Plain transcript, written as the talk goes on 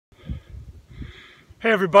Hey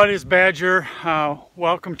everybody, it's Badger.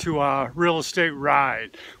 Welcome to Real Estate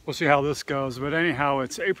Ride. We'll see how this goes, but anyhow,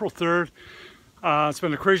 it's April 3rd. It's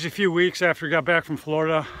been a crazy few weeks after we got back from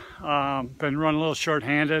Florida. Been running a little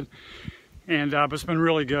short-handed, but it's been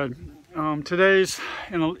really good. Yesterday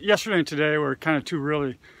and today were kind of two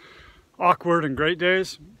really awkward and great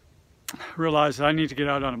days. Realized that I need to get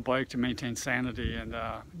out on a bike to maintain sanity and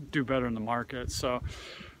do better in the market. So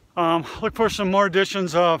look for some more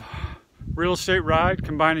editions of Real Estate Ride,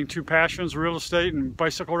 combining two passions, real estate and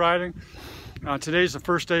bicycle riding. Today's the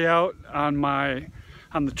first day out on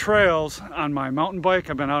the trails on my mountain bike.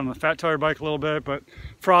 I've been out on the fat tire bike a little bit, but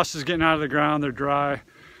frost is getting out of the ground, they're dry.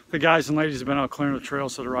 The guys and ladies have been out clearing the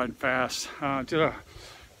trails, so they're riding fast. Did a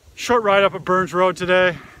short ride up at Burns Road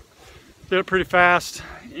today. Did it pretty fast,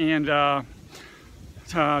 and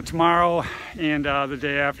tomorrow and the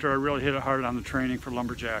day after I really hit it hard on the training for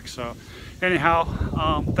lumberjacks. So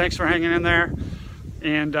anyhow, thanks for hanging in there,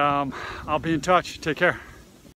 and I'll be in touch. Take care.